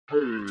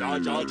Joystick,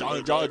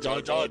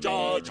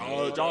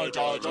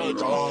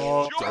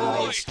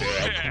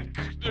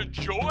 the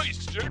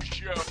Joystick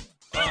Show.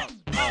 Up,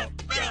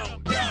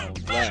 down,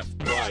 left,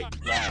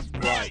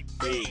 right,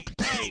 B,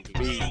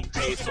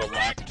 A,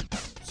 select.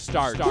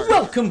 Start.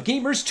 Welcome,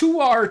 gamers, to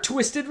our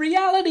twisted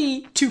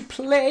reality. To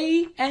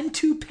play and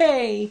to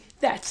pay.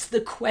 That's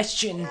the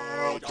question.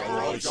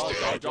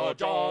 Joystick,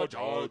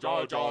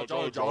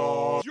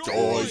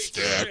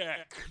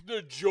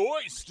 the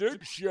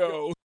Joystick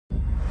Show.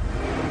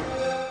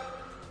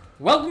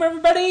 Welcome,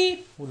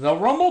 everybody. The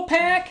Rumble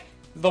Pack,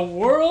 the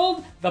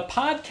world, the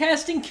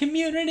podcasting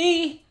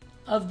community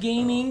of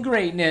gaming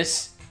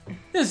greatness.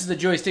 This is the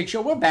Joystick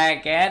Show. We're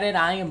back at it.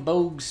 I am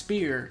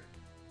BogueSpear.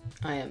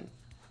 I am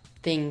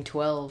Thing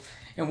 12.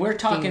 And we're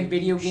talking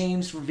video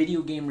games for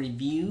video game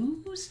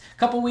reviews. A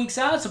couple weeks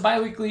out. It's a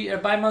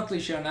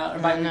bi-monthly show now. Or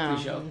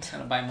bi-weekly show. It's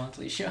not a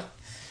bi-monthly show.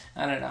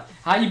 I don't know.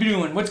 How you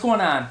doing? What's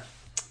going on?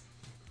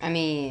 I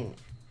mean...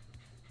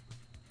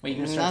 Wait,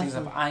 you're going to start things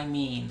up. I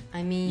mean.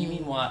 You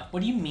mean what?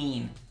 What do you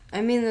mean? I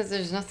mean that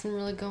there's nothing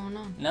really going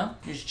on. No?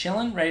 You're just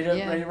chilling? Ready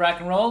to rock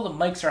and roll? The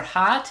mics are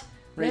hot?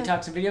 Ready to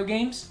talk some video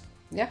games?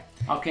 Yeah.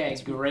 Okay,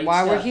 great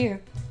Why stuff. we're here.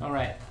 All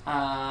right.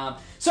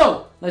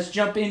 So, let's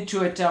jump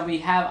into it. We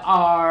have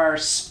our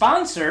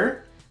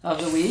sponsor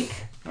of the week.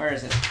 Where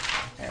is it?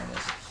 There it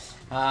is.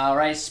 All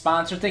right,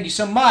 sponsor. Thank you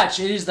so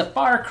much. It is the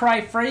Far Cry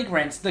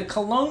fragrance, the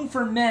cologne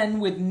for men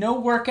with no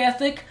work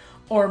ethic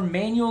or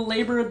manual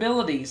labor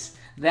abilities.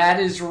 That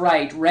is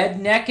right.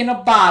 Redneck in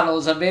a bottle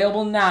is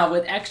available now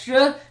with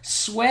extra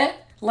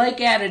sweat-like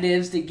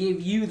additives to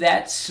give you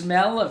that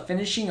smell of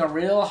finishing a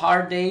real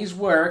hard day's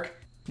work.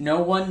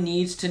 No one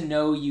needs to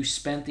know you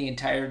spent the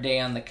entire day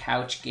on the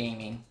couch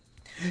gaming.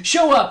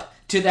 Show up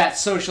to that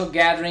social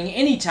gathering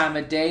any time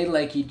of day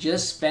like you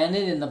just spent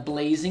it in the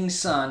blazing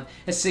sun.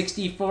 A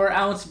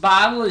 64-ounce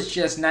bottle is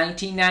just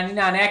 $19.99.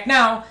 Act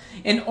now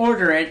and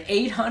order it.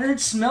 800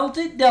 Smelt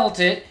It, Dealt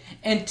It,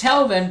 and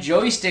tell them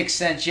Joystick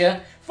sent you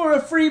for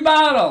a free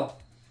bottle.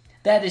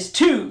 That is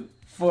 2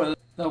 for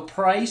the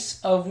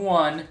price of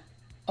 1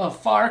 of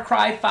Far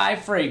Cry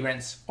 5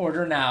 fragrance.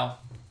 Order now.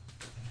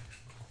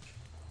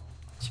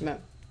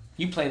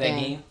 You play that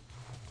game.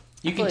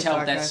 You can tell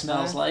what that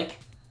smells like.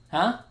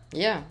 Huh?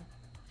 Yeah.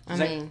 Does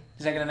that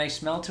got a nice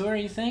smell to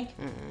it, you think?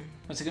 Mm-mm.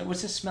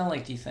 What's it smell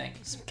like, do you think?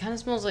 It kind of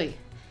smells like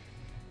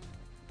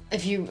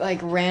if you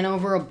ran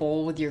over a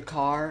bowl with your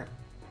car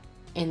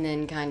and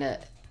then kind of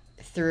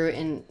threw it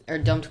in or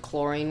dumped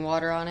chlorine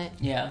water on it.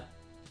 Yeah.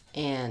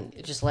 And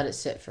just let it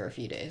sit for a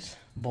few days.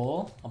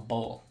 Bowl? A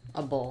bowl.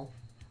 A bowl.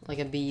 Like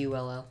a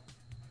B-U-L-L.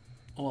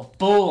 Oh, a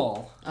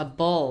bowl. A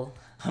bowl.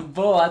 A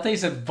bowl. I thought you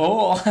said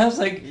bowl. I was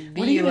like,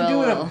 what are you going to do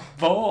with a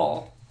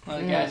bowl?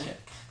 Oh, gotcha.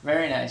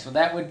 Very nice. Well,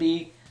 that'd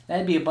be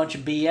a bunch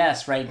of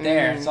BS right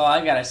there. That's all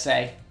I got to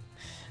say.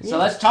 So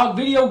let's talk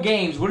video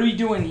games. What are we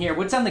doing here?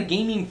 What's on the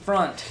gaming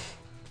front?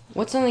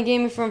 What's on the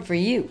gaming front for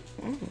you?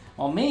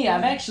 Well, me,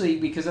 I'm actually,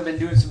 because I've been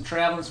doing some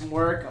traveling, some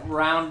work,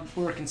 around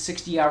working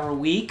 60-hour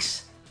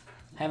weeks,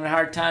 having a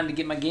hard time to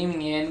get my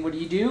gaming in. What do?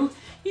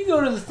 You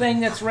go to the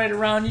thing that's right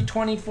around you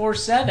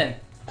 24/7.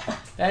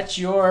 That's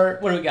your,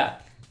 what do we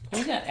got? What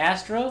do we got?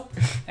 Asterisk?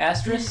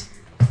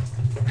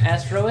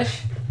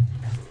 Astro-ish?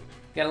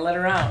 Gotta let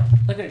her out.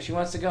 Look at her. She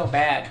wants to go.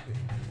 Bad.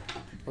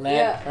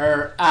 Let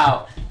her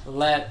out.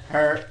 Let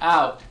her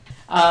out.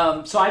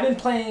 So I've been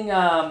playing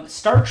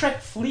Star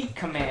Trek Fleet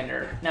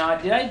Commander. Now,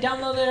 did I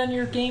download that on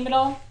your game at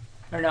all?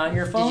 Or not on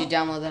your phone? Did you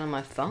download that on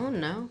my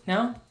phone? No.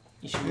 No?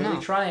 You should really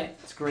try it.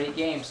 It's a great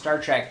game, Star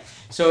Trek.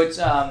 So it's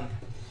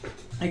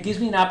it gives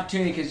me an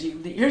opportunity because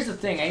here's the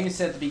thing. I even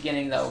said at the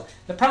beginning, though,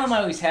 the problem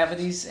I always have with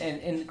these,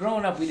 and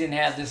growing up we didn't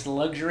have this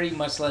luxury,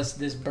 much less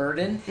this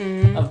burden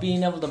of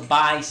being able to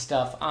buy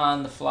stuff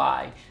on the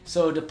fly.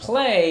 So to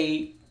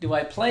play, do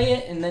I play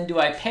it and then do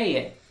I pay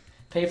it?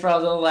 Pay for all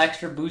the little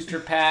extra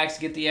booster packs,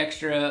 get the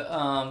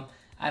extra,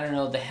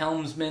 the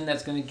helmsman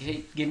that's going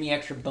to give me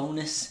extra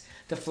bonus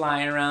to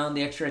flying around,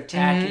 the extra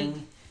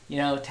attacking,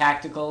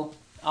 tactical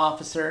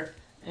officer.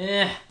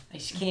 I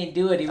just can't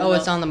do it.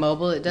 It's on the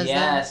mobile? It does that?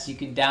 Yes, you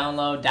can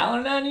download.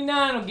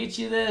 $1.99 will get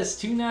you this.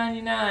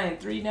 $2.99,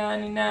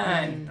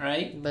 $3.99,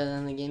 right? But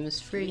then the game is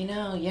free.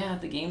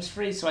 The game's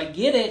free, so I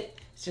get it.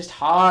 It's just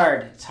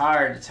hard. It's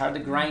hard to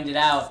grind it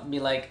out and be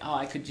like, oh,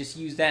 I could just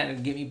use that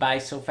and get me by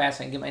so fast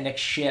I can get my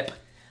next ship.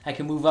 I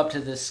can move up to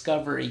the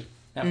Discovery.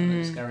 Not from the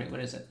Discovery.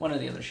 What is it? One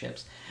of the other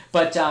ships.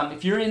 But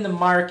if you're in the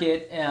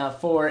market I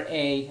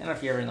don't know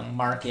if you're ever in the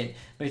market,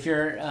 but if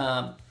you're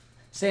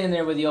sitting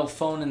there with the old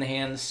phone in the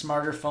hand, the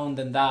smarter phone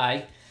than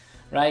thy,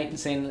 right? And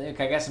saying,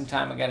 look, I got some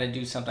time, I got to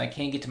do something. I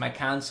can't get to my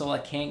console, I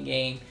can't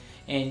game.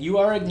 And you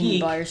are a geek.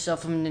 You buy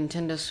yourself a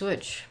Nintendo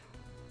Switch.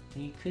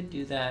 You could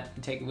do that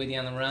and take it with you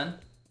on the run.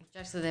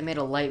 Actually, they made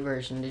a light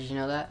version. Did you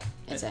know that?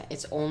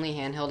 It's only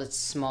handheld. It's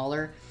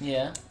smaller.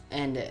 Yeah.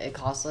 And it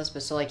costs less.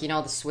 But so,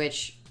 the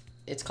Switch,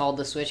 it's called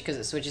the Switch because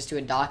it switches to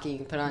a dock you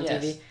can put on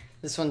TV.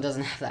 This one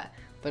doesn't have that.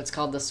 But it's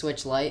called the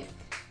Switch Lite.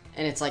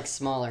 And it's,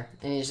 smaller.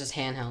 And it's just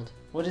handheld.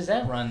 What does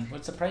that run?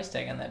 What's the price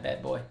tag on that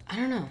bad boy? I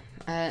don't know.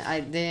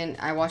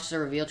 I watched the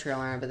reveal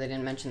trailer on it, but they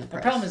didn't mention the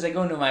price. The problem is I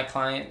go into my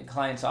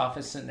client's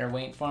office, sitting there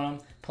waiting for him,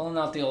 pulling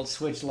out the old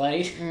Switch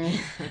Lite.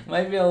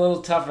 Might be a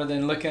little tougher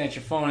than looking at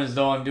your phone as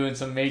though I'm doing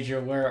some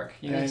major work.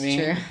 You know what I mean?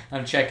 True.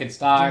 I'm checking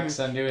stocks.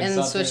 I'm doing and something.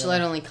 And the Switch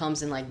Lite only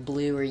comes in like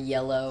blue or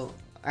yellow.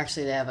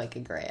 Actually, they have like a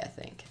gray, I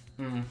think.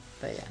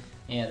 But yeah.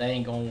 Yeah, that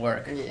ain't gonna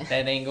work. Yeah.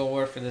 That ain't gonna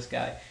work for this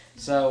guy.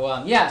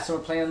 So so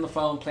we're playing on the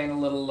phone, playing a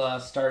little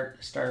Star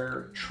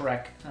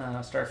Trek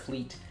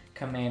Starfleet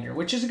Commander,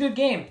 which is a good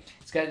game.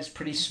 It's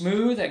pretty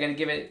smooth. I got to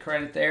give it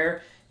credit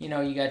there. You know,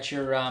 you got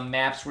your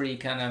maps where you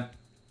kind of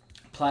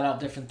plot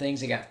out different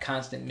things. They got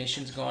constant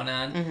missions going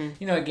on.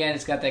 You know, again,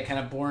 it's got that kind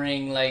of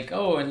boring, like,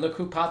 oh, and look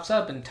who pops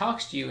up and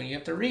talks to you, and you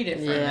have to read it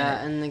for a minute.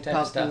 Yeah, and they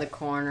pop in the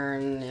corner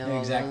and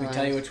exactly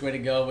tell you which way to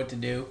go, what to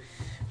do.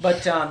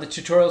 But the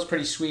tutorial's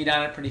pretty sweet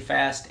on it, pretty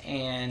fast,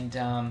 and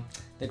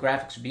the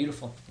graphics are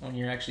beautiful when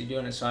you're actually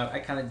doing it. So I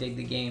kind of dig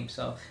the game.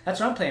 So that's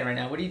what I'm playing right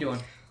now. What are you doing?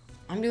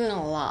 I'm doing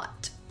a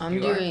lot. I'm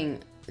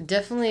doing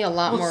definitely a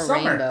lot more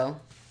summer. Rainbow.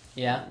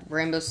 Yeah.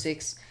 Rainbow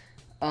Six.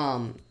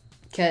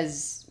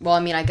 Because, well, I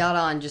mean, I got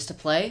on just to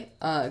play,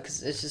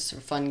 because it's just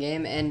a fun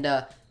game. And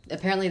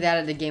apparently they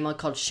added a game mode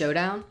called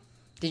Showdown.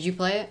 Did you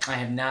play it? I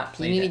have not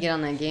played it. You need to get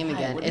on that game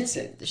again. What is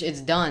it?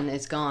 It's done.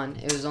 It's gone.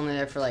 It was only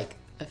there for like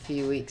a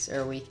few weeks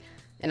or a week.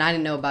 And I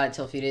didn't know about it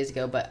till a few days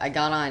ago, but I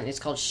got on. It's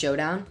called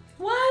Showdown.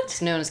 What?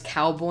 It's known as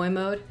Cowboy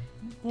Mode.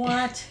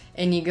 What?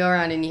 And you go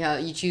around and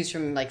you choose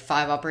from like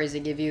 5 operators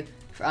they give you.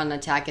 On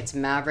attack, it's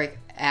Maverick,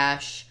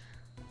 Ash.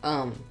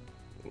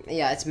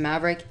 It's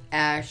Maverick,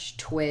 Ash,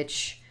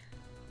 Twitch.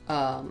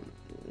 I'm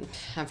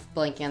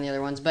blanking on the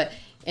other ones,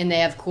 and they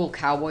have cool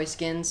cowboy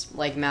skins.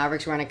 Like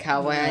Maverick's wearing a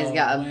cowboy hat. He's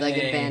got like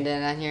a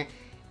bandana on here.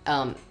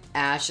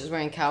 Ash is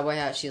wearing a cowboy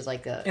hat. She's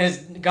like a. And it's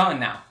gone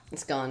now.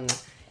 It's gone.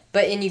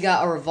 And you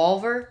got a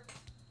revolver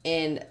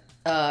and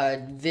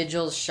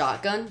Vigil's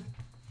shotgun,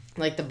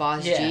 like the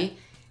Boss G.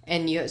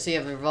 And you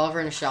have a revolver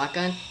and a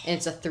shotgun, and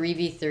it's a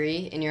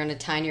 3v3, and you're on a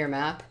tinier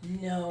map.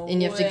 No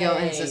And you have way. to go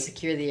and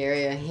secure the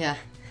area, yeah.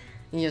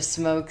 And you have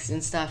smokes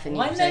and stuff, and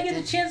Why didn't I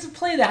get a chance to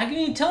play that? How can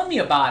you even tell me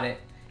about it?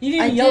 You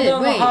didn't even I yell did,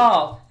 down the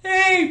hall.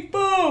 Hey,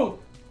 Boo!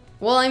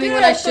 Well, I mean,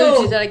 when I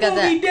showed you that I got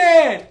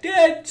that...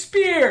 Dead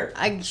Spear!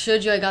 I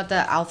showed you I got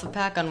that alpha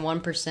pack on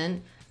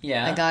 1%.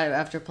 Yeah. I got it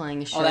after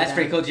playing a Showdown. Oh, that's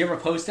pretty cool. Did you ever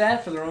post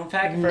that for the room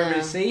pack for everybody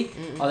to see?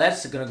 Oh,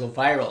 that's going to go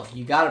viral.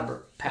 You got to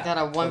I got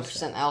a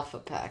 1% alpha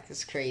pack.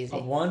 It's crazy.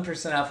 A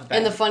 1% alpha pack.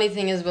 And the funny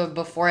thing is,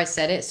 before I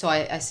said it, so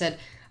I said,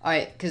 all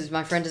right, because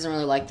my friend doesn't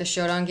really like the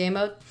Showdown game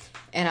mode,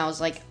 and I was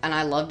like, and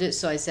I loved it,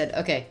 so I said,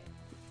 okay,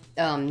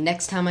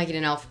 next time I get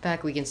an alpha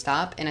pack, we can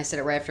stop. And I said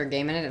it right after a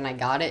game minute, and I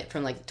got it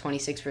from like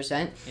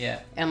 26%. Yeah.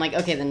 And I'm like,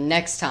 okay, the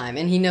next time.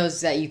 And he knows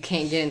that you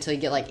can't get it until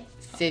you get like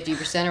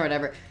 50% or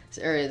whatever,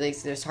 or at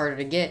least it's harder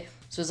to get.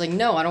 So it's like,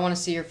 no, I don't want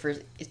to see her for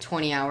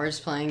 20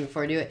 hours playing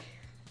before I do it.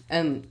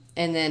 And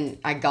then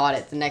I got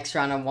it the next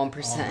round on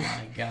 1%. Oh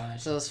my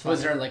gosh. So it was fun.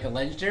 Was there like a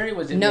legendary?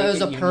 Was it? No, it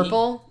was a unique?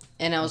 purple,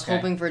 and I was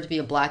hoping for it to be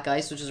a black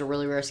ice, which is a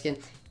really rare skin,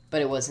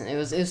 but it wasn't. It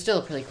was still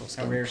a pretty cool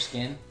skin. A rare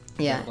skin.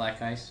 Yeah.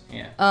 Black ice.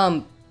 Yeah.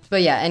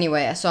 But yeah.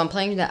 Anyway, so I'm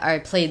playing that. I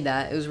played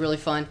that. It was really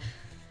fun.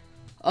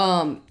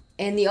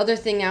 And the other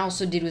thing I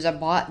also did was I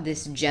bought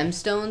this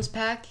gemstones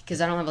pack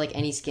because I don't have like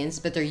any skins,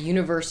 but they're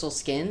universal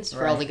skins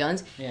for all the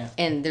guns. Yeah.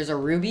 And there's a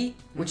ruby,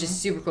 which is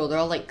super cool. They're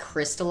all like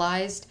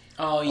crystallized.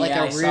 Oh, yeah, like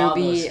I a saw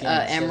those ruby, skins. Those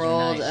are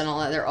emerald, nice. and all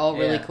that. They're all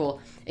really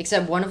cool.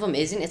 Except one of them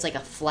isn't. It's like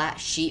a flat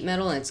sheet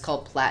metal, and it's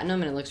called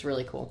platinum, and it looks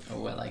really cool.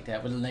 Oh, I like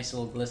that. With a nice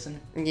little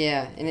glisten.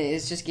 Yeah, and it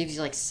just gives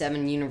you like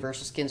 7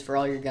 universal skins for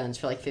all your guns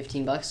for like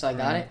 $15, so I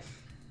got it.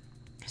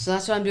 So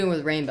that's what I'm doing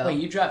with Rainbow. Wait,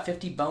 you dropped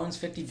 50 bones,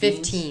 50 beans?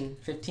 15.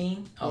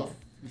 15? Oh,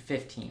 Yeah.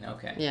 15,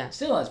 okay. Yeah.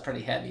 Still, that's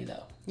pretty heavy,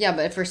 though. Yeah,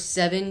 but for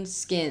 7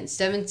 skins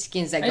that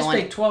I go just on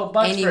paid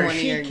 $12 any for a one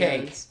of your sheet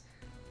cake. guns.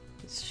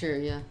 It's true,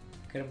 yeah.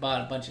 Could have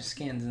bought a bunch of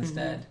skins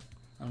instead.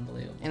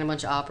 Unbelievable. And a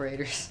bunch of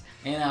operators.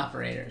 And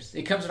operators.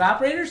 It comes with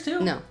operators, too?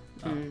 No.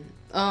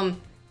 Oh.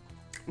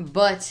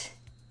 But,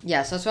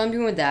 yeah, so that's what I'm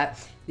doing with that.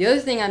 The other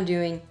thing I'm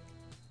doing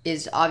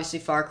is obviously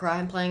Far Cry.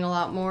 I'm playing a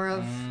lot more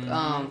of.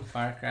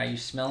 Far Cry, you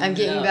smelling I'm it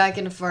getting up. back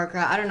into Far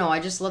Cry. I don't know. I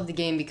just love the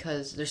game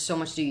because there's so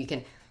much to do. You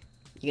can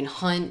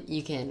hunt.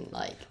 You can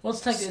like. Well,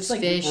 it's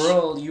like fish.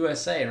 rural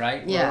USA,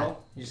 right? Yeah.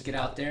 Rural. You just get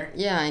out there.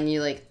 Yeah, and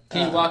you like.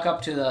 Can you walk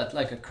up to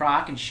a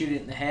croc and shoot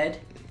it in the head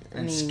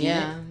and skin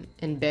yeah, it?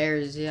 and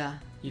bears. Yeah.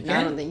 You No, can?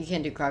 I don't think you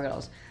can't do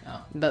crocodiles.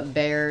 Oh. But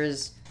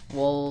bears,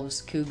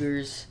 wolves,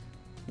 cougars,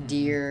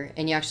 deer,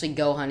 and you actually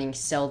go hunting,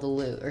 sell the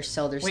loot or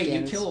sell their Wait,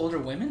 skins. you kill older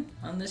women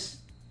on this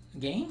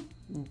game?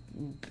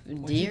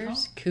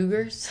 Deers,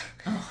 cougars.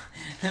 Oh,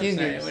 I'm sorry.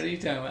 Cougars. What are you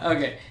talking about?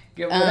 Okay,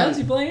 what else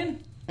you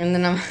playing? And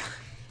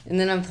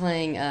then I'm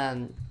playing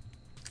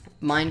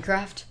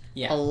Minecraft.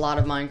 Yeah. A lot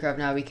of Minecraft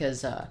now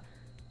because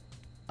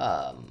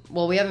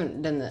well, we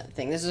haven't done the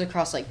thing. This is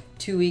across like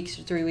 2 weeks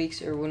or 3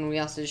 weeks or when we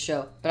also did a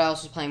show. But I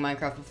also was playing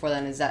Minecraft before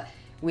then. Is that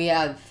we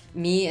have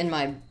me and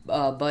my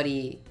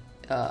buddy,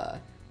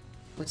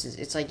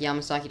 it's like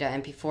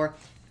Yamasaki.mp4.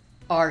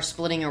 are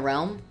splitting a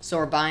realm. So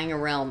we're buying a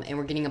realm and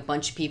we're getting a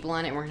bunch of people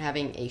on it and we're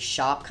having a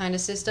shop kind of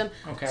system.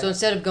 Okay. So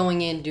instead of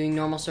going in, doing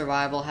normal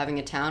survival, having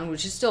a town,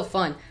 which is still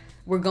fun,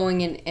 we're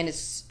going in and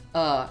it's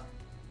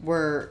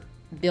we're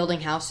building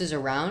houses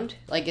around.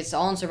 Like, it's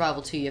all in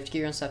survival too. You have to get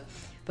your own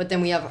stuff. But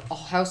then we have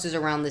houses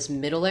around this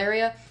middle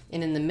area.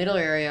 And in the middle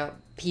area,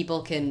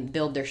 people can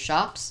build their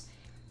shops.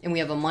 And we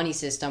have a money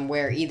system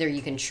where either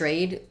you can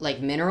trade,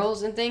 like,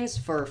 minerals and things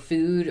for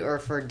food or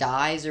for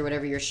dyes or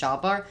whatever your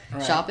shop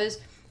is.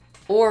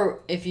 Or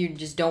if you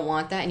just don't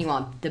want that and you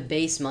want the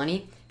base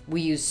money,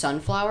 we use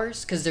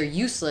sunflowers because they're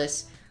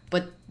useless.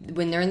 But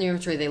when they're in the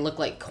inventory, they look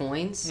like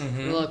coins,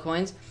 little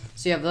coins.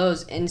 So you have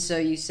those, and so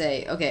you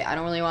say, okay, I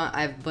don't really want,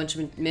 I have a bunch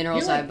of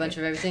minerals, I have a bunch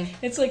of everything.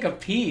 It's like a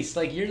peace,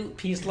 like your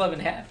peace, love,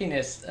 and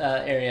happiness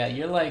area.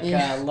 You're like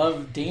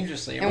love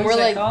dangerously. And What's we're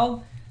that like,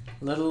 called?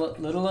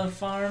 Little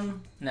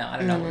Farm? No, I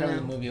don't know. Whatever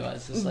the movie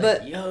was. It's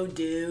like, yo,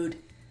 dude,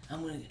 I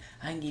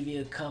can give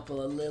you a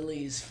couple of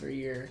lilies for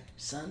your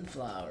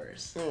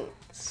sunflowers.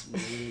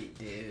 Sweet,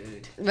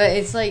 dude. But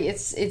it's like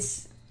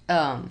it's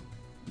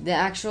the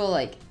actual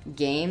like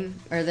game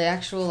or the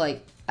actual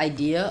like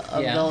idea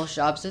of the whole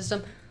shop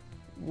system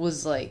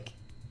was like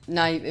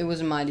it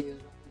wasn't my idea,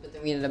 but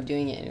then we ended up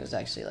doing it and it was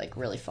actually like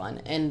really fun.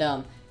 And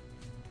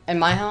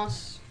my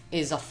house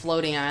is a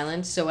floating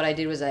island, so what I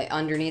did was I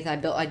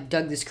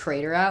dug this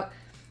crater out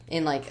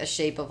in like a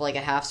shape of like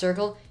a half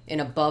circle, and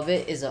above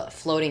it is a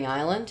floating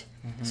island.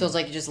 So it's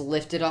like just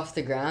lifted off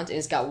the ground and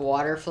it's got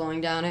water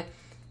flowing down it,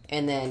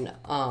 and then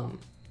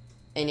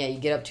you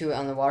get up to it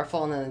on the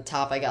waterfall, and then on the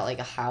top I got like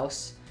a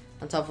house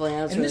on top of the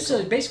island. And this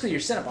is basically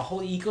you're setting up a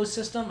whole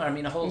ecosystem. I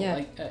mean, a whole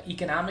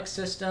economic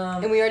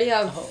system. And we already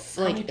have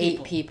like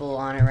 8 people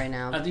on it right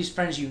now. Are these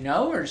friends you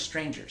know or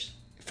strangers?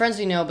 Friends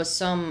we know, but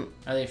some...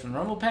 Are they from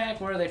Rumble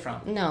Pack? Where are they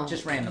from? No.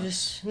 Just random?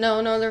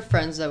 No, they're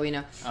friends that we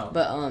know.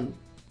 Oh.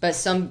 But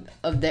some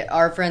of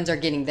our friends are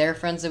getting their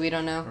friends that we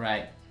don't know.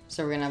 Right.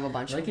 So we're going to have a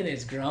bunch Look at it,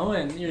 it's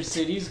growing. Your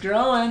city's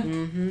growing.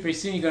 Mm-hmm. Pretty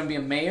soon you're going to be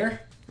a mayor?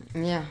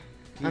 Yeah.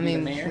 I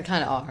mean, we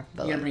kind of are.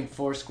 But you got to bring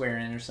Foursquare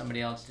in or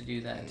somebody else to do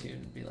that too.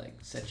 And be like,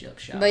 set you up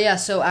shop. But yeah,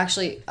 so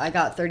actually, I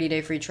got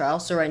 30-day free trial.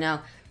 So right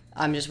now,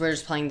 we're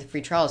just playing the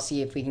free trial to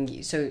see if we can...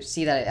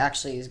 see that it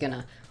actually is going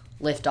to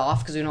lift off,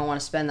 because we don't want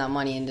to spend that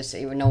money and just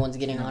say no one's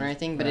getting on or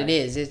anything, but it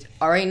is. It's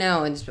right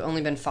now. It's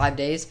only been 5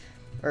 days,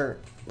 or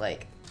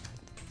like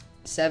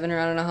 7, or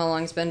I don't know how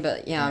long it's been,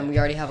 but and we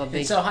already have a big.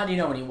 And so how do you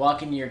know when you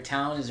walk into your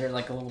town? Is there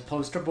like a little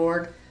poster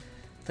board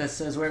that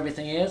says where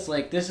everything is?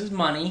 Like, this is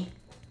money.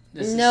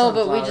 No,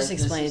 but we just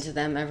explain it to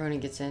them. Everyone who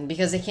gets in,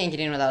 because they can't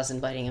get in without us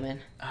inviting them in.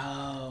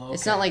 Oh, okay.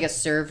 It's not like a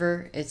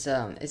server. It's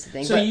a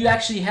thing. So you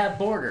actually have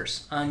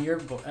borders on your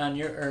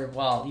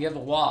wall. You have a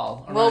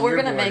wall. Well, we're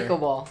gonna make a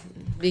wall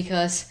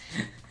because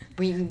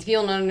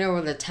people don't know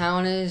where the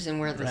town is and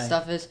where the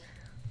stuff is,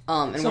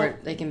 and so where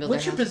they can build.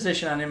 What's their your house.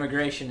 position on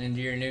immigration into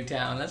your new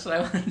town? That's what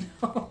I want to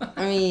know.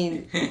 I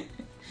mean.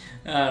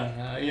 I don't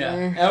know.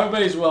 Yeah,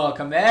 everybody's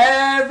welcome.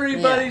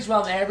 Everybody's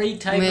welcome. Every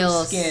type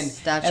of skin,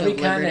 every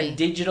kind of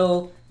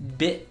digital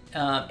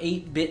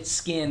 8-bit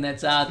skin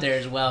that's out there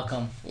is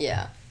welcome.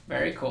 Yeah.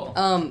 Very cool.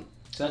 So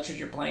that's what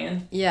you're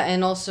playing. Yeah,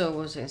 and also what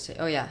was I gonna say?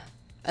 Oh yeah,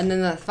 and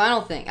then the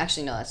final thing.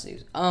 Actually, no, that's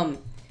news.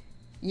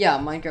 Yeah,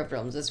 Minecraft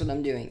Realms. That's what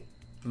I'm doing.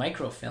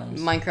 Microfilms.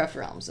 Minecraft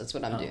Realms. That's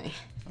what I'm doing.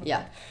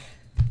 Okay.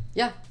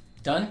 Yeah.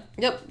 Done.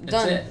 Yep. That's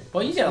done. It.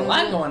 Well, you got a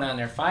lot going on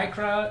there. Far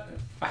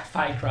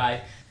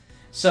Cry.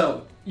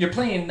 So you're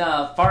playing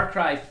Far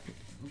Cry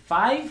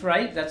 5,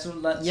 right? That's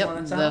one that's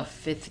the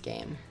 5th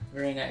game.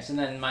 Very nice. And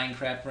then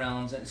Minecraft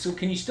Realms. So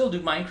can you still do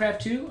Minecraft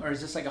too, or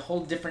is this like a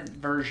whole different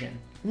version?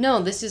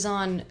 No, this is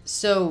on.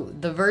 So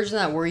the version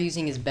that we're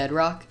using is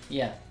Bedrock.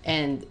 Yeah.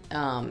 And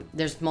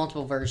there's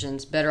multiple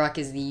versions. Bedrock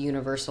is the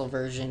universal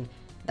version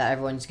that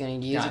everyone's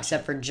going to use,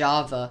 except for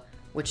Java,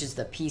 which is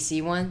the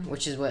PC one,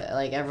 which is what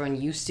like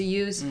everyone used to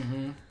use.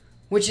 Mm-hmm.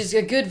 Which is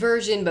a good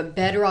version, but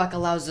Bedrock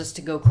allows us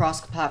to go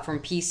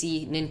cross-platform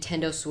PC,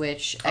 Nintendo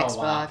Switch,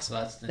 Xbox.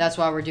 Wow. So that's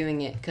why we're doing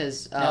it,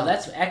 because... no,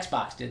 that's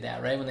Xbox did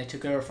that, right? When they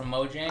took over from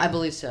Mojang? I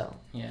believe so.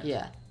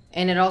 Yeah.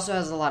 And it also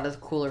has a lot of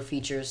cooler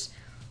features.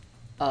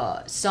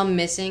 Some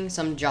missing,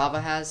 some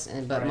Java has,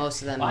 but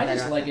most of them... Well, I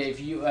just like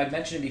it. I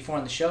mentioned it before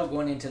on the show,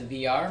 going into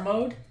the VR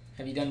mode.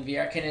 Have you done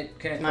VR? Can it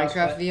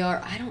Minecraft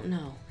VR? I don't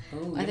know.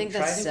 Ooh, I think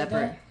that's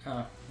separate.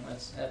 Oh,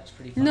 that's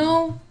pretty fun.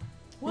 No.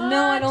 What?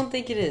 No, I don't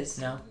think it is.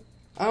 No?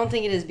 I don't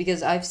think it is,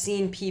 because I've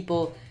seen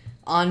people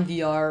on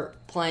VR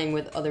playing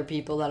with other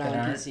people that are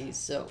on PCs.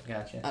 So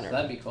gotcha. So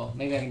that'd be cool.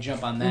 Maybe I can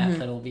jump on that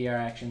little VR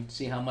action.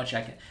 See how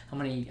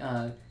many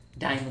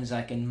diamonds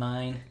I can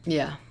mine.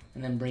 Yeah.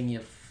 And then bring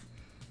you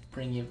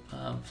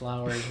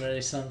flowers. What are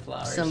they?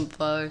 Sunflowers.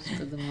 Sunflowers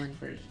for the morning.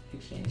 For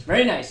exchange.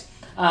 Very nice.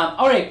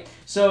 All right.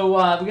 So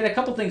we got a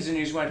couple things in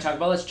news we want to talk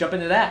about. Let's jump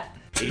into that.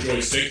 The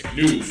Joystick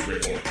News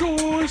Report.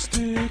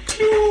 Joystick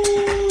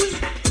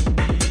News.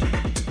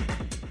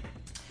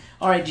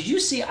 All right, did you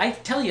see, I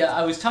tell you,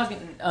 I was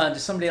talking to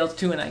somebody else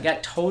too, and I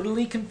got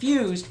totally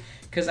confused,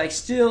 because I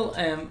still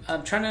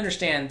I'm trying to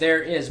understand.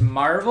 There is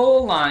Marvel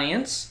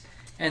Alliance,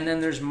 and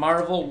then there's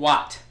Marvel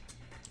what?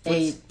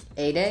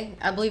 A-Day,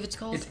 I believe it's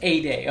called. It's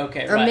A-Day,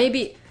 okay, or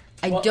maybe...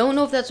 I don't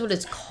know if that's what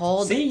it's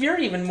called. See, you're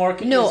even more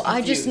confused. No,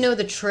 I just know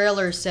the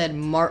trailer said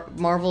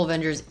Marvel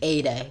Avengers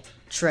A-Day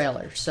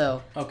trailer,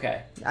 so...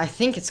 Okay. I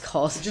think it's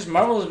called... Just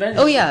Marvel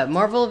Avengers? Oh, yeah,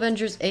 Marvel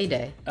Avengers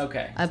A-Day.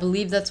 Okay. I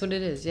believe that's what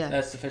it is, yeah.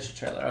 That's the official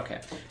trailer, okay.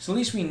 So at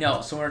least we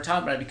know. So when we're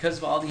talking about it, because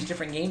of all these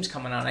different games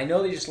coming on, I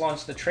know they just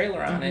launched the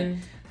trailer on it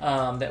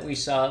that we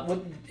saw,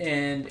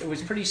 and it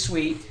was pretty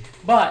sweet.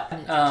 But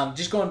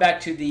just going back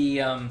to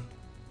the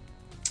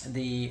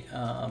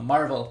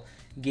Marvel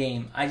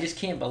game, I just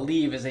can't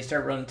believe as they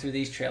start running through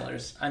these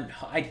trailers.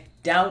 I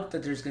doubt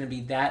that there's going to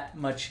be that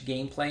much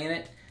gameplay in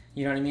it.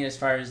 You know what I mean? As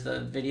far as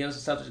the videos and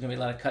stuff, there's going to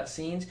be a lot of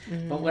cutscenes.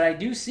 But what I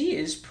do see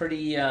is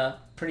pretty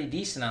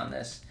decent on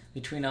this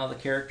between all the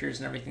characters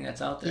and everything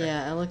that's out there.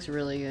 Yeah, it looks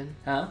really good.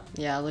 Huh?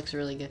 Yeah, it looks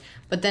really good.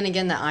 But then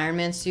again, the Iron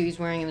Man suit he's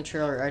wearing in the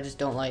trailer, I just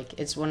don't like.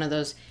 It's one of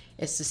those.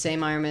 It's the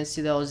same Iron Man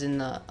suit that was in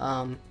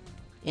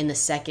the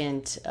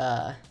second.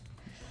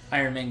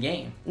 Iron Man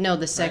game. No,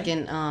 the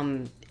second.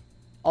 Right?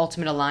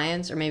 Ultimate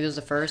Alliance, or maybe it was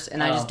the first,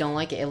 and I just don't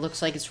like it. It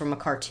looks like it's from a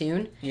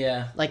cartoon.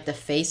 Yeah. Like the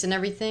face and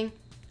everything.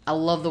 I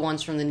love the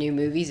ones from the new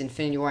movies,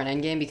 Infinity War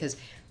and Endgame, because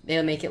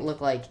they'll make it look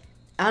like...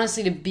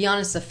 Honestly, to be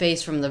honest, the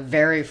face from the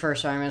very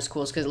first Iron Man is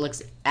cool because it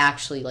looks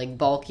actually, like,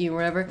 bulky or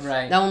whatever.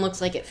 Right. That one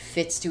looks like it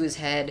fits to his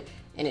head,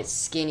 and it's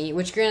skinny,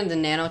 which granted the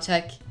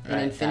nanotech in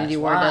Infinity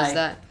War does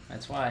that.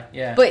 That's why,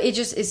 yeah. But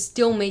it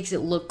still makes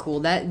it look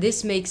cool.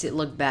 This makes it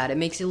look bad. It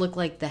makes it look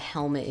like the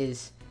helmet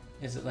is...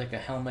 Is it like a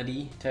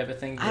helmet-y type of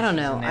thing? I don't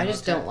know. I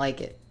just don't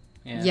like it.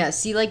 Yeah,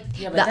 see, like,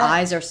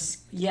 eyes are...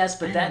 Yes,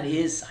 but that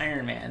is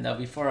Iron Man, though,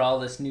 before all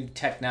this new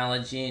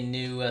technology and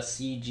new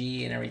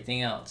CG and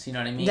everything else. You know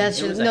what I mean?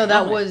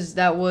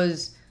 That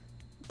was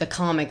the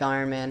comic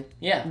Iron Man.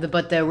 Yeah.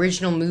 But the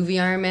original movie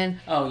Iron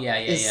Man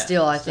is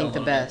still, I think,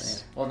 the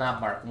best. Well,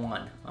 not Mark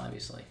 1,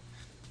 obviously.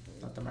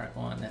 Not the Mark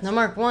 1. No,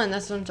 Mark 1,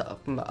 that's what I'm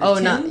talking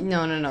about.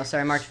 No,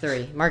 sorry, Mark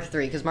 3. Mark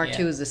 3, because Mark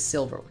 2 is the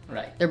silver one.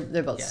 Right.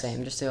 They're both the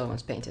same, just the other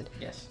one's painted.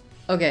 Yes.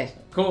 Okay.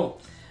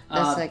 Cool.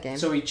 That's that game.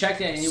 So we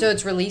checked it. So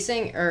it's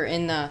releasing, or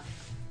in the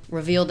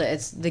revealed,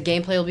 the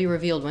gameplay will be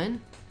revealed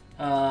when?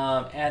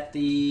 I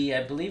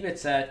believe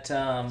it's at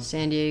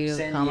San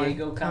Diego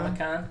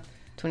Comic-Con.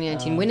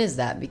 2019. When is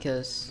that?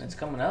 Because... It's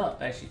coming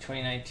up, actually,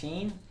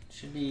 2019.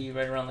 Should be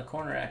right around the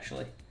corner,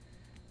 actually.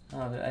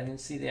 I didn't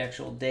see the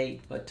actual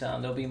date, but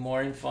there'll be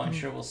more info. I'm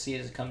sure we'll see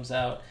as it comes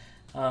out.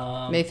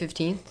 May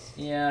 15th?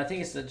 Yeah, I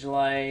think it's the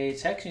July...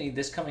 It's actually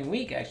this coming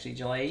week, actually,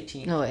 July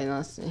 18th. No, wait,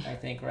 let's see. I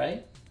think,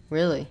 right?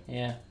 Really?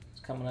 Yeah,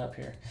 it's coming up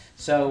here.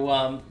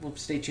 So we'll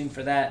stay tuned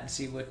for that and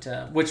see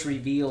what's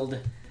revealed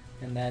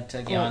in that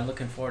game. Cool. I'm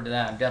looking forward to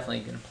that. I'm definitely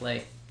going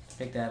to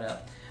pick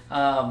that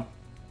up.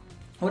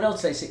 What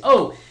else did I say?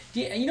 Oh,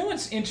 you know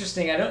what's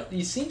interesting?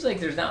 It seems like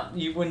there's not...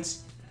 You wouldn't...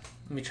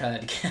 Let me try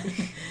that again.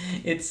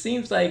 It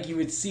seems like you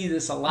would see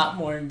this a lot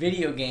more in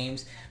video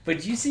games, but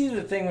do you see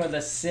the thing where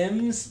the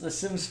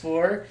Sims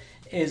 4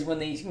 is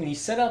when you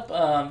set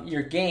up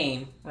your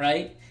game,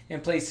 right,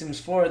 and play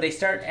Sims 4, they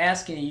start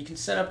asking you can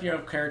set up your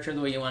own character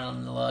the way you want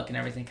them to look and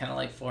everything, kind of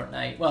like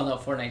Fortnite. Well, no,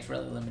 Fortnite's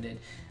really limited.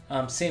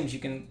 Sims, you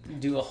can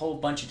do a whole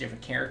bunch of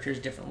different characters,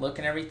 different look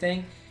and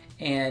everything,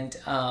 and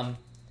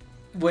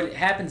what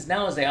happens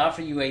now is they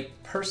offer you a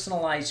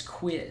personalized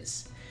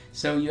quiz.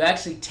 So you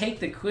actually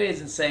take the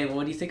quiz and say, well,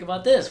 what do you think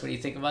about this? What do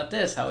you think about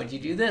this? How would you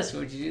do this?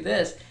 What would you do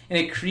this? And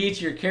it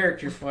creates your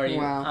character for you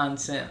on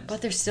Sims.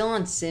 But they're still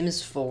on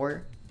Sims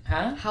 4?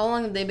 Huh? How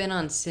long have they been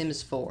on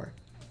Sims 4?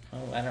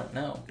 Oh, I don't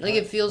know. Like,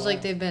 it feels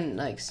like they've been,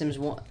 like, Sims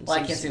 1. Well, I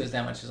can't say it was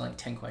that much. It was like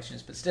 10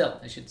 questions. But still,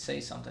 I should say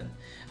something.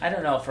 I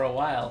don't know, for a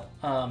while.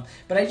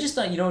 But I just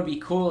thought, what would be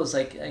cool is,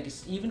 like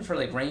even for,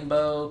 like,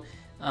 Rainbow,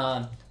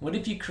 what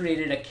if you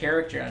created a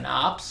character, an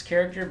ops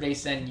character,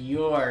 based on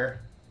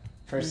your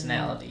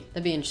personality?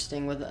 That'd be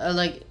interesting with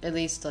at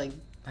least like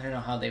I don't know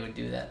how they would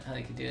do that. How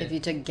they could do it. If you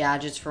took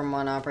gadgets from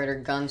one operator,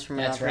 guns from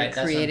another operator,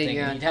 That's created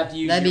your own. You'd have to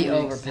use that'd be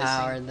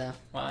overpowered though.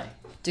 Why?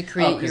 To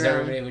create because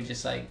everybody would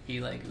just be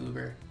like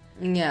Uber.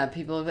 Yeah,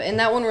 people, and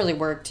that one really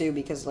worked too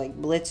because like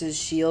Blitz's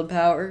shield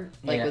power,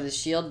 with his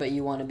shield, but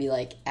you want to be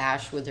like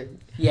Ash with her.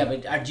 Yeah,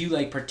 but do you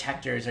like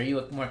protectors? Are you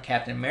a more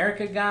Captain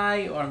America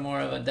guy or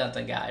more of a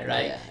Delta guy,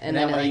 right? Yeah, and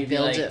then it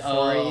builds it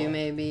for you,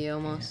 maybe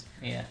almost.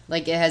 Yeah.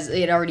 Like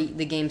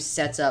the game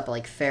sets up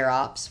like fair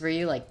ops for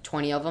you, like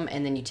 20 of them,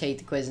 and then you take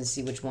the quiz and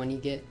see which one you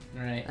get.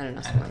 Right. I don't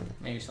know,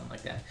 maybe something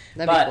like that.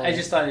 That'd but cool, I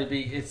just thought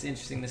it's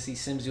interesting to see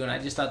Sims doing. I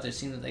just thought there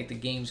seemed like the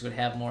games would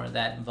have more of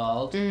that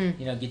involved.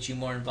 Mm-hmm. Get you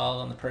more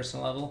involved on the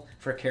personal level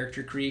for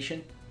character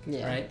creation.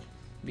 Yeah. Right.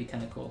 It'd be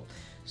kind of cool.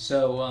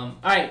 So all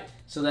right.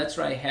 So that's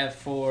what I have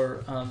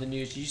for the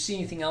news. Did you see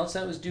anything else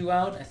that was due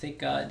out? I think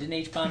didn't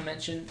H-Bomb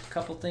mention a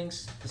couple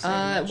things?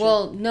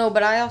 Well, no,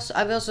 but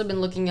I've also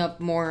been looking up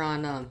more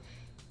on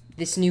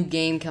this new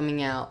game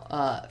coming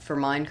out for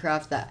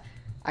Minecraft that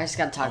I just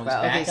got to talk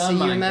about. Okay, so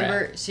you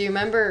remember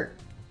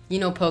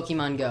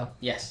Pokemon Go?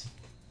 Yes.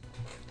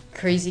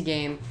 Crazy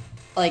game.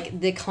 Like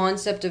the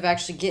concept of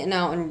actually getting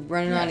out and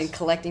running around and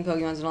collecting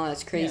Pokemons and all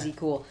that's crazy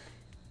cool.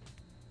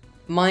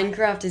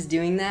 Minecraft is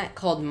doing that,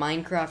 called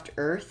Minecraft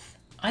Earth.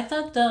 I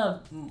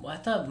thought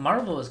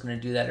Marvel was going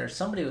to do that, or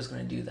somebody was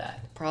going to do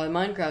that. Probably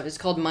Minecraft. It's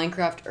called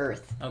Minecraft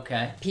Earth.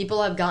 Okay.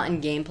 People have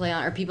gotten gameplay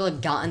on, or people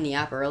have gotten the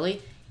app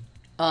early,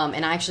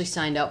 and I actually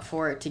signed up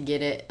for it to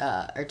get it,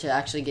 or to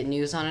actually get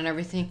news on it and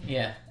everything.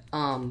 Yeah.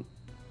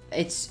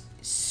 It's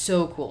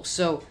so cool.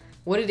 So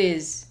what it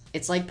is,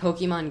 it's like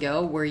Pokemon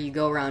Go, where you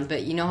go around,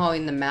 but you know how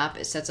in the map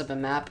it sets up a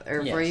map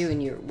for you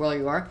and where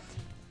you are.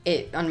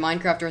 It on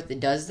Minecraft Earth it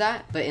does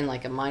that, but in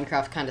like a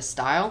Minecraft kind of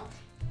style.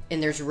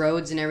 And there's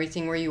roads and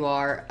everything where you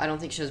are. I don't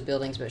think it shows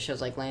buildings, but it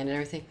shows like land and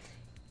everything.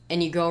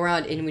 And you go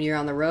around, and when you're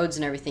on the roads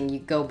and everything, you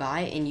go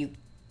by, and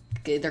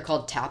they're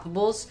called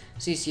tappables.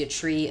 So you see a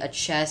tree, a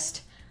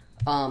chest,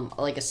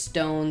 like a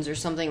stones or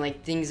something,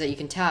 like things that you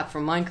can tap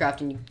from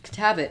Minecraft, and you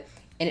tap it,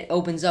 and it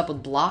opens up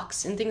with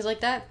blocks and things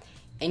like that.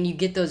 And you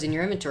get those in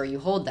your inventory. You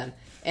hold them.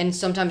 And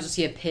sometimes you'll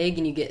see a pig,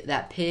 and you get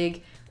that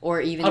pig, or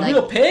even a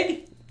real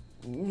pig.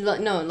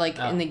 No, like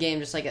in the game,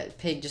 just like a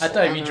pig. Just I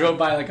thought if you drove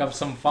by like up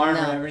some farm or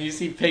whatever, and you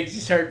see pigs, you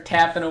start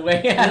tapping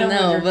away at them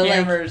with your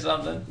camera or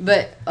something.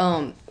 But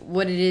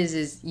what it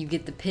is you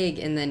get the pig,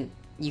 and then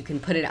you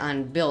can put it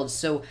on builds.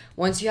 So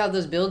once you have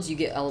those builds, you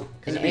get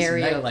an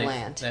area of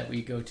land that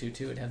we go to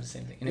too. It'd have the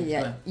same thing.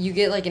 Anyway, you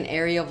get like an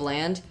area of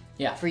land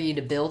for you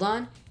to build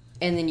on,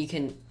 and then you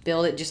can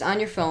build it just on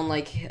your phone,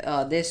 like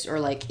this, or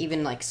like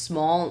even like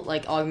small,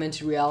 like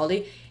augmented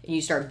reality, and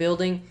you start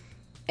building.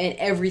 And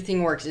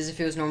everything works as if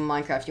it was normal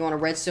Minecraft. You want a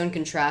redstone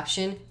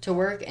contraption to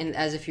work, and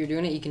as if you're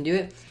doing it, you can do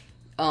it.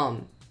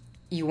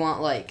 You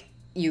want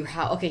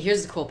okay,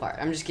 here's the cool part.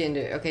 I'm just getting to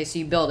it. Okay, so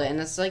you build it, and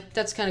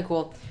that's kind of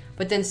cool.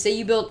 But then say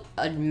you build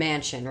a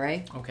mansion,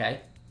 right?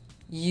 Okay.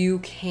 You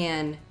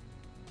can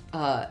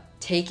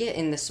take it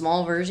in the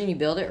small version, you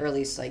build it, or at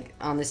least like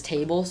on this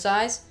table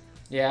size.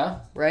 Yeah.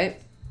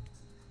 Right?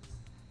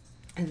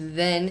 And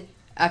then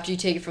after you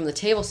take it from the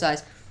table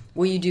size,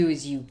 what you do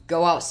is you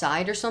go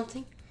outside or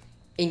something,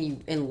 and you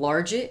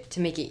enlarge it to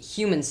make it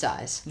human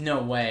size.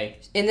 No way.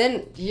 And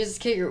then, here's the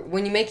kicker,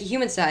 when you make it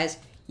human size,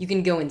 you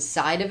can go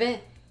inside of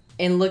it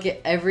and look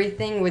at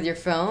everything with your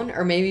phone,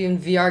 or maybe even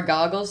VR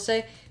goggles,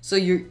 say. So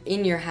you're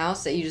in your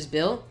house that you just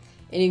built,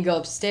 and you can go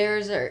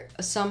upstairs or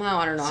somehow,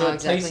 I don't know how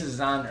exactly. So places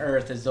on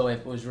Earth as though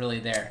it was really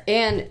there.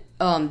 And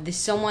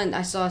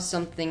I saw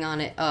something on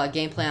it,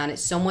 gameplay on it.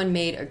 Someone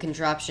made a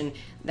contraption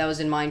that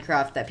was in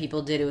Minecraft that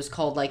people did. It was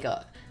called like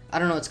I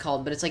don't know what it's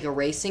called, but it's like a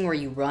racing where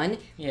you run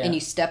and you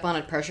step on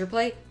a pressure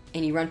plate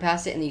and you run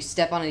past it and then you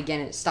step on it again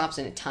and it stops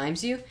and it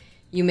times you.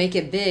 You make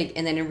it big,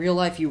 and then in real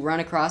life you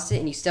run across it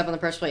and you step on the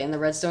pressure plate and the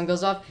redstone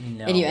goes off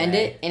and you end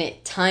it and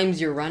it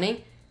times your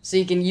running. So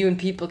you and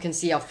people can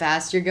see how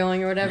fast you're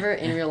going or whatever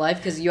in real life,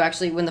 because you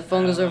actually, when the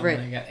phone goes over it,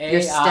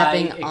 you're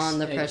stepping on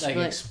the pressure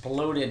plate.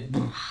 Exploded.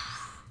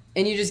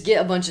 And you just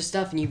get a bunch of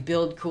stuff and you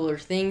build cooler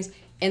things.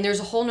 And there's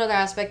a whole nother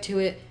aspect to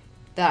it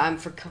that I'm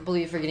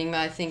completely forgetting,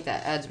 but I think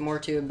that adds more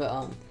to it.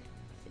 But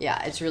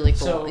yeah, it's really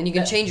cool. So and you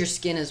can change your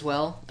skin as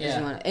well.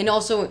 Yeah. And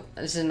also,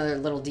 this is another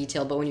little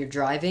detail, but when you're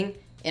driving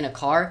in a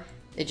car,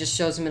 it just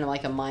shows him in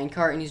like a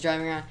minecart and he's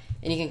driving around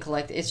and you can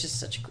collect. It's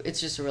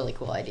just a really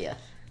cool idea.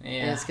 Yeah,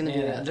 and it's gonna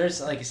be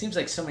there's like, it seems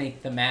like so many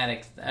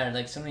thematic, or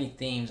like so many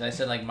themes. I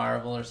said like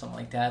Marvel or something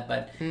like that,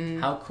 but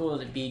how cool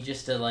would it be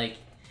just to like,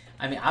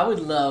 I mean, I would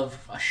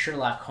love a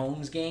Sherlock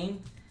Holmes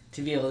game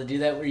to be able to do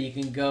that, where you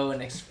can go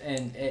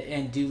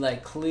and do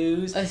like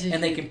clues,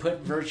 and they can put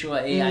virtual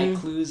AI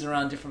clues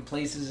around different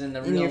places in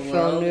the real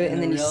world. Phone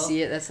and then you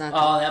see it. That's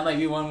not. That might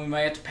be one we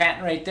might have to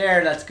patent right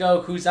there. Let's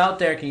go. Who's out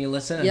there? Can you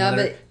listen? Yeah,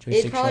 but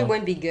it probably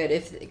wouldn't be good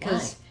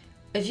because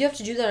if you have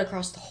to do that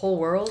across the whole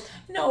world.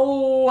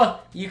 No,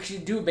 you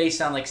should do it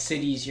based on like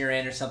cities you're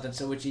in or something.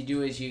 So what you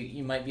do is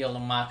you might be able to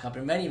mock up, or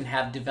you might even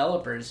have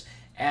developers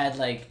add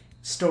like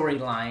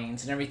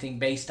storylines and everything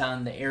based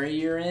on the area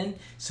you're in,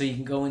 so you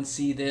can go and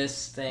see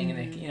this thing.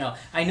 And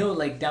I know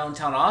like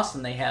downtown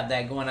Austin they have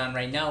that going on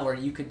right now, where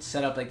you could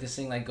set up like this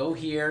thing, like go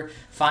here,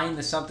 find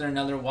the something or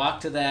another,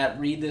 walk to that,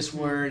 read this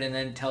word, and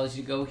then it tells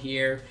you to go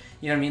here.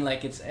 You know what I mean?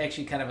 Like, it's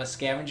actually kind of a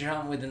scavenger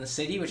hunt within the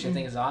city, which I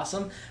think is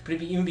awesome. But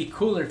it'd even be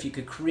cooler if you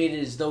could create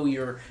it as though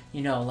you're,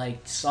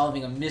 like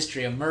solving a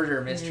mystery, a murder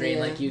mystery,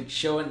 and like you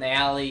show it in the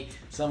alley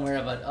somewhere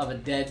of a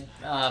dead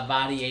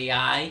body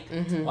AI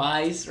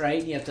wise,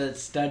 right? You have to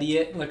study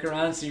it and look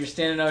around, so you're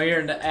standing out here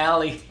in the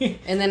alley.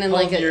 And then in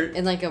like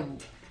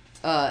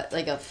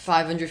a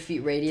 500 feet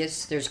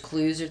radius, there's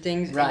clues or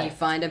things, and you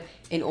find them,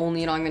 and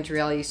only in augmented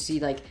reality you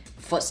see like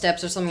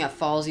footsteps or something that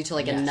follows you to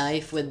like a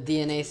knife with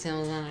DNA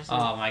symbols on it or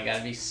something. Oh my god,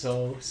 it'd be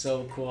so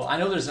cool. I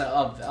know there's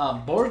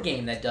a board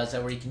game that does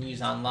that, where you can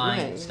use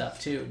online stuff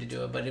too to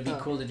do it, but it'd be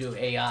cool to do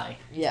AI.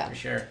 Yeah, for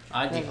sure.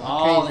 I'd be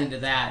all into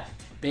that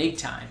big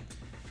time,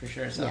 for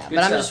sure. So but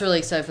I'm just really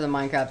excited for the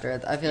Minecraft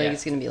Earth. I feel like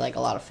it's gonna be like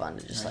a lot of fun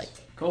to just like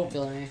build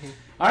anything.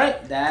 All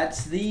right,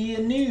 that's the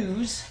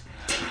news.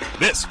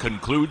 This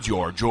concludes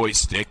your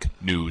Joystick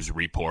News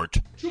Report.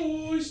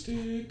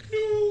 Joystick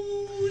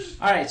News.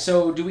 All right,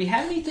 so do we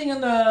have anything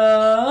on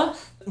the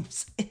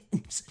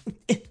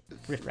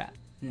rip rap?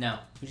 No,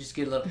 we just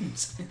get a little.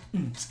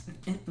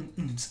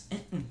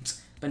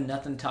 but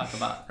nothing to talk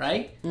about,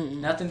 right?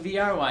 Nothing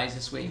VR-wise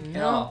this week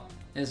at all,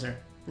 is there?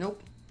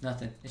 Nope.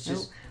 Nothing. It's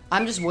just...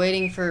 I'm just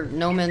waiting for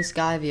No Man's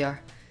Sky VR.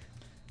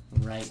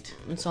 Right.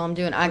 That's all I'm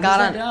doing. When does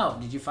that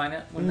out? Did you find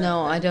out?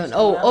 No, I don't.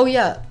 Oh,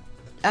 yeah.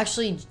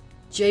 Actually,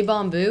 J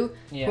Bamboo,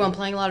 who I'm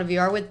playing a lot of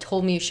VR with,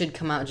 told me it should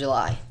come out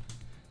July.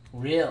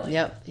 Really?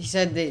 Yep. He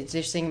said they're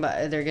thinking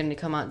about they're going to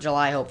come out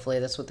July. Hopefully,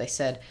 that's what they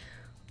said.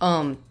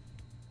 All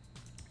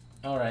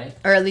right.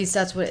 Or at least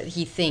that's what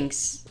he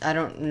thinks. I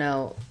don't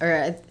know.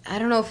 Or I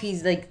don't know if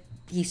he's like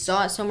he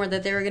saw it somewhere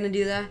that they were going to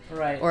do that.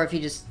 Right. Or if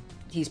he's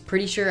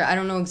pretty sure. I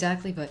don't know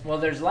exactly, but well,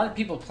 there's a lot of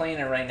people playing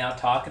it right now,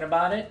 talking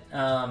about it.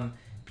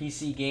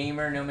 PC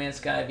Gamer, No Man's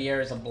Sky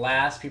VR is a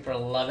blast. People are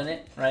loving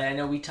it, right? I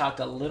know we talked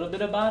a little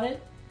bit about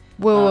it.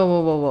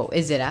 Whoa!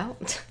 Is it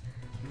out?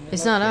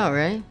 It's not out,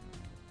 right?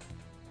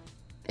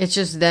 It's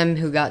just them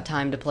who got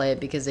time to play it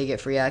because they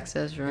get free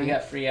access, right? We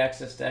got free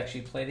access to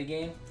actually play the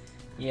game.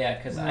 Yeah,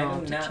 because I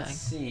do not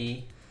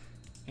see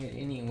it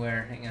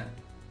anywhere. Hang on.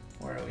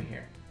 Where are we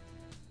here?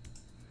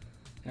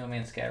 No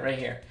Man's Sky, right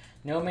here.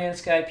 No Man's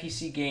Sky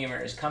PC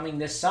Gamer is coming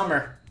this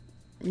summer.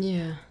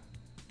 Yeah.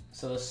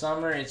 So the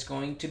summer it's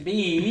going to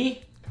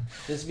be...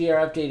 This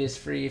VR update is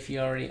free if you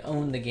already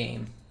own the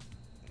game.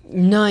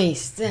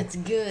 Nice. That's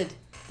good.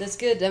 That's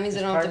good. That means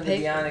I don't have to pay. Part of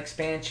the Beyond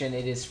expansion,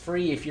 it is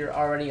free if you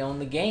already own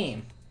the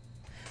game.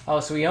 Oh,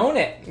 so we own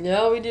it.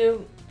 Yeah, we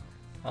do.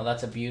 Oh,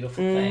 that's a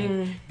beautiful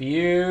thing.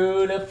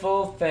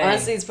 Beautiful thing.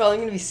 Honestly, it's probably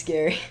going to be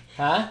scary.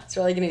 Huh? It's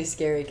probably going to be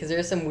scary because there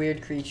are some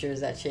weird creatures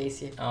that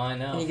chase you. Oh, I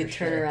know. And you can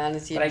turn around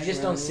and see But I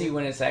just don't see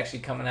when it's actually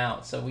coming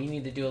out, so we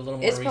need to do a little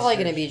more research. It's probably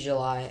going to be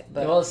July.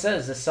 But well, it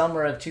says the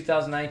summer of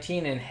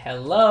 2019, and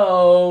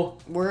hello!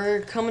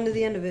 We're coming to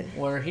the end of it.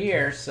 We're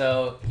here,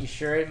 so you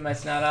sure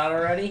it's not out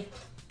already?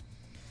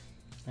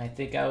 I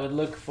think I would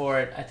look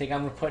for it. I think I'm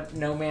going to put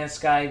No Man's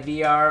Sky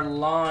VR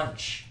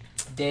launch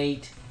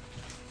date,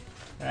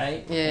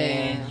 right? Yeah.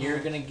 And you're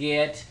going to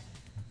get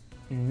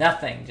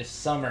nothing,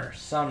 just summer,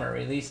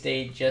 release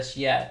date just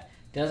yet.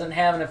 Doesn't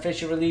have an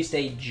official release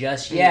date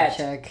just yet. I need to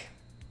check.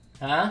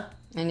 Huh?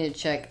 I need to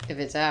check if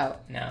it's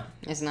out. No.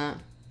 It's not.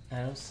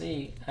 I don't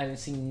see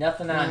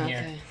nothing on here.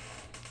 Okay.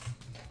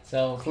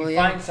 So if you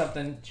find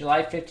something,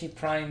 July 15th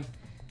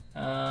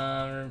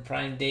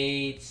prime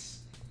dates,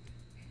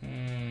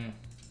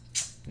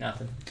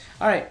 nothing.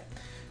 All right.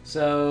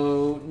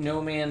 So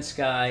No Man's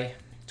Sky.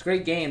 It's a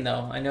great game,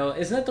 though. I know.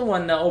 Isn't that the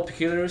one that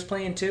Peculiar was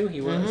playing, too?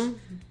 He was. And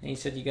he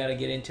said you got to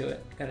get into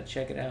it. Got to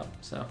check it out.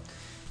 So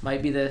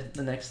might be the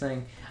next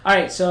thing. All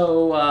right.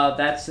 So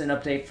that's an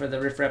update for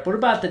the Riff Rap. What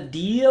about the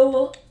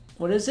deal?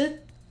 What is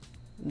it?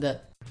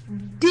 The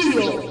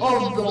Deal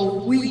of the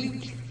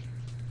week.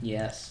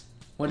 Yes.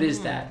 What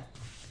is that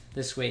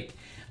this week?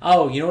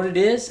 Oh, you know what it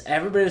is?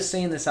 Everybody was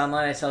saying this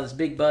online. I saw this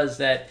big buzz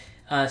that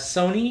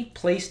Sony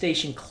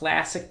PlayStation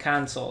Classic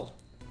Console,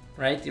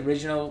 right? The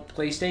original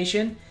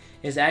PlayStation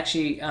is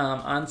actually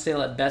on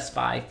sale at Best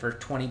Buy for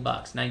 $20,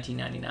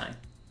 $19.99.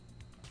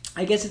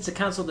 I guess it's a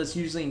console that's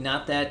usually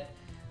not that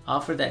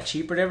offered that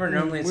cheap or whatever.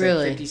 Normally it's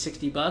like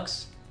 $50,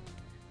 $60,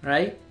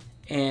 right?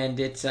 And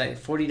it's a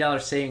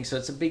 $40 savings, so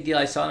it's a big deal.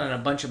 I saw it on a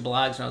bunch of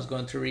blogs when I was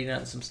going through reading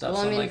on some stuff.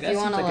 Well, so I mean, I'm like, that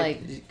seems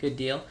like a good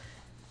deal.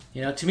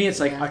 You know, to me,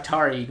 it's like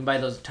Atari. You can buy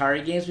those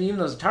Atari games, but even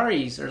those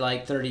Ataris are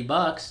like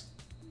 $30,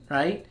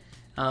 right?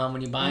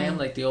 When you buy them,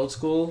 like the old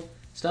school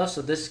stuff.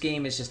 So this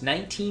game is just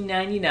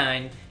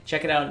 $19.99.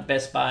 Check it out at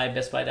Best Buy,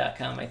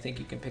 bestbuy.com. I think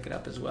you can pick it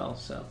up as well.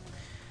 So,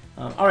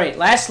 all right.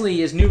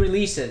 Lastly is new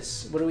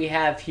releases. What do we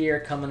have here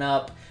coming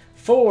up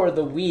for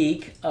the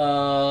week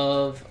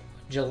of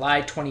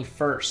July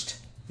 21st?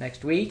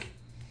 Next week.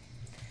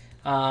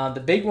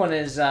 The big one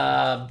is,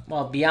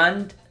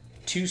 Beyond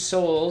Two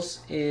Souls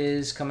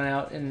is coming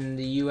out in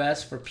the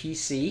U.S. for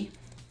PC.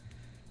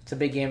 It's a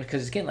big game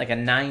because it's getting like a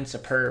 9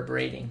 superb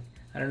rating.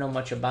 I don't know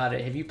much about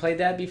it. Have you played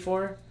that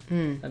before?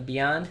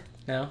 Beyond?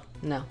 No?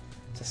 No.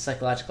 It's a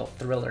psychological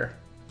thriller.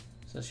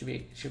 So it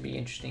should be an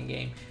interesting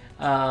game.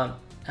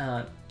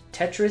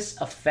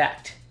 Tetris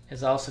Effect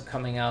is also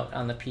coming out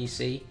on the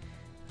PC.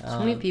 So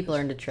many people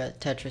are into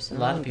Tetris. A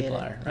lot of people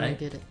are, right? I don't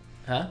get it.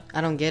 Huh? I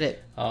don't get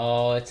it.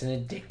 Oh, it's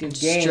an addictive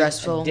game.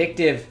 Stressful.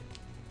 Addictive.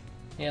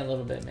 Yeah, a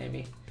little bit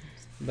maybe.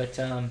 But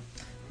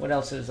what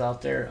else is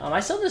out there? I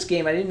saw this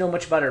game. I didn't know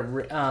much about it.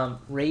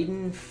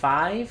 Raiden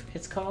 5,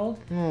 it's called.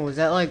 Oh, is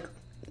that like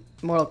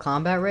Mortal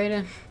Kombat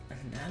Raiden?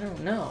 I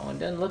don't know. It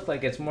doesn't look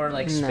like it's more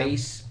like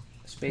space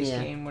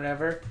game,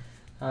 whatever.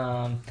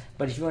 But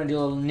if you want to do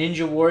a little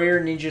Ninja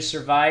Warrior, Ninja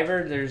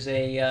Survivor, there's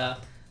an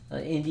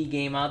indie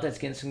game out that's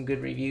getting some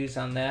good reviews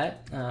on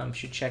that.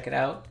 Should check it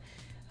out.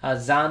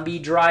 Zombie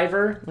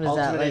Driver, what is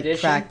Ultimate that, like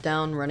Edition.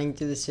 Crackdown, running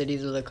through the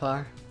cities with a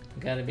car?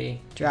 Gotta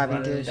be.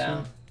 Driving through it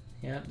down.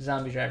 Yeah,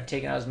 Zombie Driver.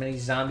 Taking out as many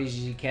zombies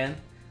as you can.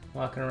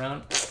 Walking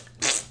around.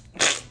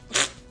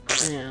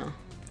 Yeah.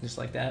 Just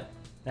like that.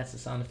 That's the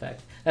sound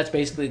effect. That's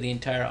basically the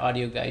entire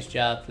audio guy's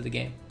job for the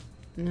game.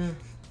 No.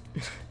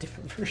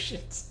 Different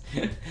versions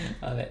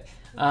of it.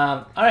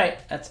 All right,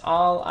 that's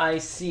all I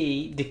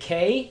see.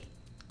 Decay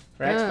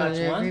for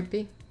Xbox One.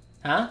 Creepy.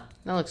 Huh?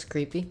 That looks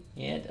creepy.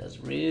 Yeah, it does.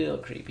 Real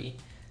creepy.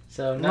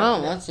 So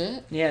no, that's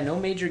it. Yeah, no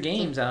major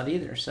games out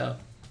either. So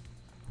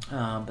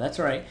that's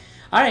all right.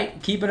 All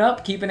right, keep it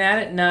up, keeping at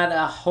it. Not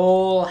a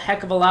whole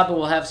heck of a lot, but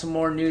we'll have some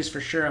more news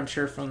for sure. I'm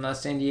sure from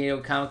San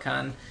Diego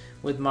Comic-Con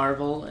with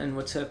Marvel and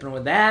what's happening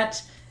with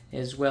that,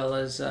 as well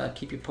as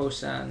keep you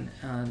posted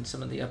on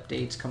some of the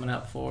updates coming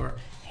up for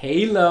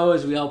Halo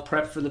as we all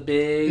prep for the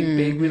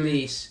big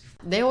release.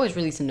 They always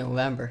release in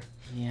November.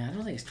 Yeah, I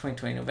don't think it's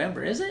 2020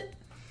 November, is it?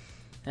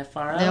 That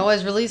far out? They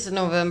always release in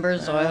November,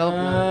 so I hope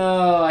not.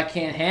 Oh, I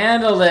can't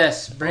handle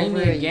this. Bring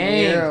me a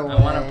game. I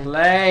want to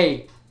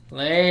play.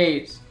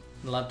 Please.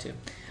 I'd love to.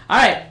 All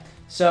right.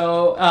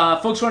 So,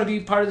 folks want to be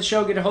part of the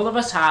show, get a hold of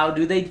us. How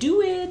do they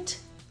do it?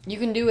 You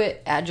can do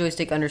it at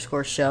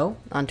joystick_show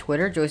on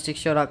Twitter,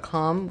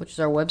 joystickshow.com, which is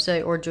our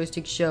website, or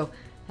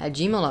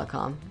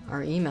joystickshow@gmail.com,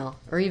 our email,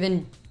 or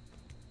even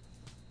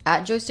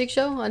at Joystick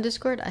Show on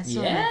Discord.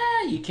 Yeah,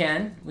 you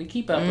can. We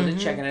keep up with it,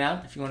 checking it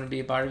out if you want to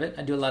be a part of it.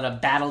 I do a lot of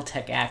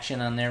BattleTech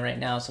action on there right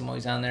now, so I'm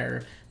always on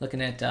there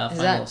looking at Has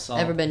Final Assault.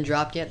 that ever been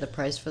dropped yet, the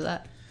price for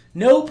that?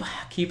 Nope.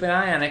 Keep an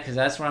eye on it, because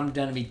that's where I'm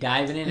going to be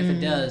diving in if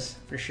it does,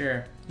 for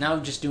sure. Now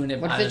I'm just doing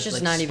it. What if it's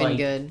just not even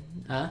good?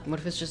 Huh?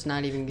 What if it's just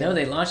not even good? No,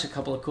 they launched a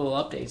couple of cool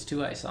updates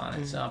too. I saw on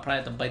it, so I'll probably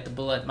have to bite the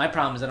bullet. My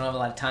problem is I don't have a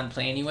lot of time to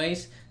play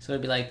anyways, so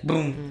it'd be like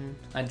boom.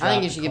 I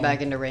think you should get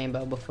back into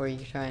Rainbow before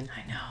you try and.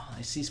 I know.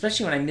 I see,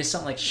 especially when I miss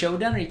something like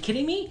Showdown. Are you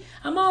kidding me?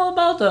 I'm all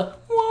about the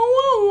wah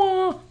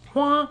wah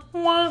wah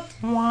wah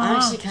wah. I'm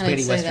actually kind of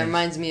excited. That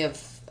reminds me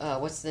of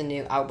what's the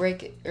new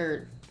Outbreak,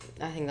 or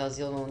I think that was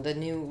the other one. The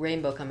new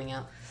Rainbow coming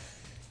out.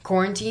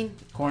 Quarantine.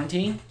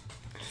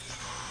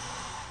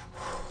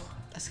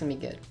 That's gonna be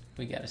good.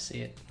 We gotta see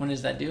it. When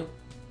does that due?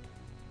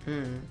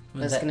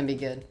 That's gonna be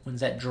good. When's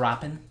that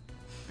dropping?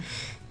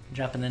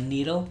 Dropping the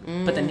needle?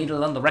 Put the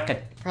needle on the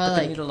record. Probably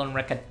Put the needle on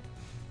record.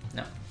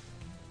 No.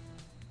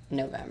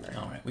 November.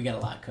 All right, we got a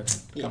lot cooking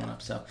coming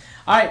up. So,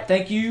 all right,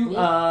 thank you.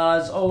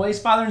 As always,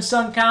 father and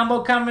son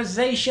combo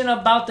conversation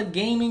about the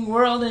gaming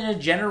world in a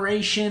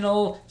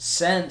generational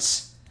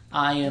sense.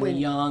 I am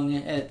young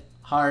at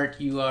heart.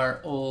 You are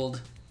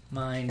old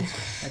mind.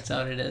 That's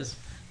how it is.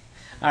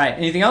 All right,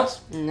 anything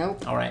else?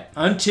 Nope. All right,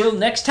 until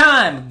next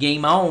time,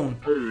 game on.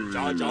 Joystick,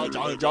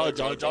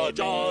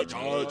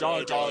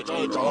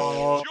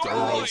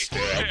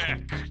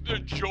 the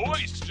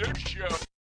Joystick Show.